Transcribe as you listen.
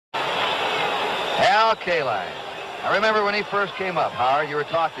Al Kaline. I remember when he first came up, Howard, you were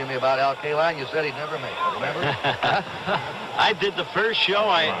talking to me about Al Kaline. You said he'd never make it, remember? I did the first show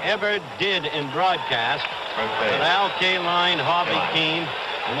I ever did in broadcast with Al Kaline, Harvey Keene,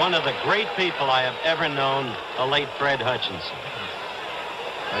 and one of the great people I have ever known, the late Fred Hutchinson.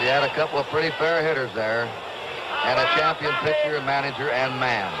 Well, you had a couple of pretty fair hitters there, and a champion pitcher, manager, and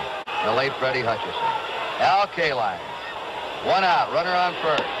man, the late Freddie Hutchinson. Al Kaline. 1 out, runner on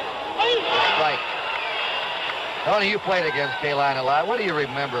first. Strike. Tony, you played against Kaline a lot. What do you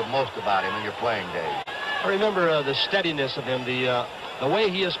remember most about him in your playing days? I remember the steadiness of him, the way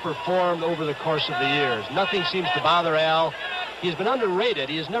he has performed over the course of the years. Nothing seems to bother Al. He's been underrated.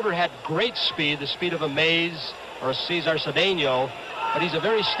 He has never had great speed, the speed of a Mays or a Cesar Cedeno, but he's a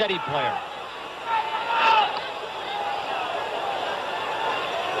very steady player.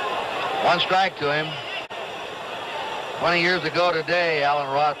 One strike to him. 20 years ago today,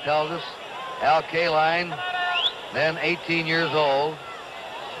 Alan Roth tells us, Al Kaline, then 18 years old,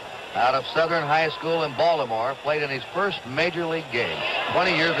 out of Southern High School in Baltimore, played in his first major league game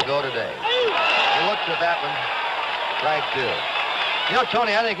 20 years ago today. He looks at that one, strike two. You know,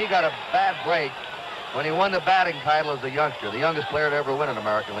 Tony, I think he got a bad break when he won the batting title as a youngster, the youngest player to ever win an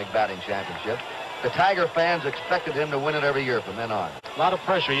American League batting championship. The Tiger fans expected him to win it every year from then on. A lot of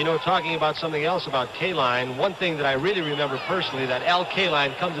pressure. You know, talking about something else about Kaline, one thing that I really remember personally, that Al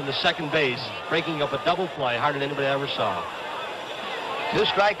Kaline comes into second base, breaking up a double play harder than anybody ever saw.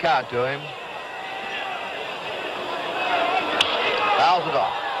 2-strike count to him. Fouls it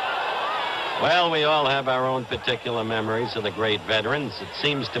off. Well, we all have our own particular memories of the great veterans. It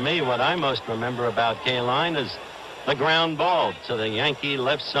seems to me what I most remember about Kaline is the ground ball to the Yankee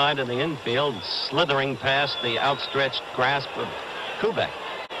left side of the infield, slithering past the outstretched grasp of Kubek.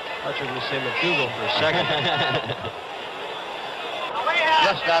 I thought you were going to say McDougal for a second.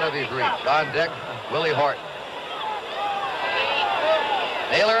 Just out of his reach. On deck, Willie Horton.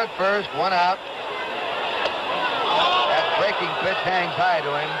 Naylor at first, 1 out. That breaking pitch hangs high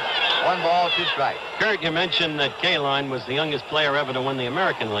to him. 1 ball, 2 strikes. Kurt, you mentioned that Kaline was the youngest player ever to win the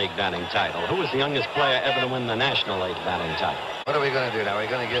American League batting title. Who was the youngest player ever to win the National League batting title? What are we going to do now? Are we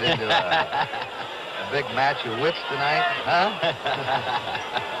going to get into a big match of wits tonight? Huh?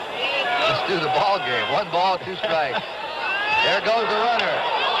 Let's do the ball game. 1 ball, 2 strikes. There goes the runner.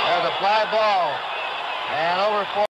 There's a fly ball. And over 4.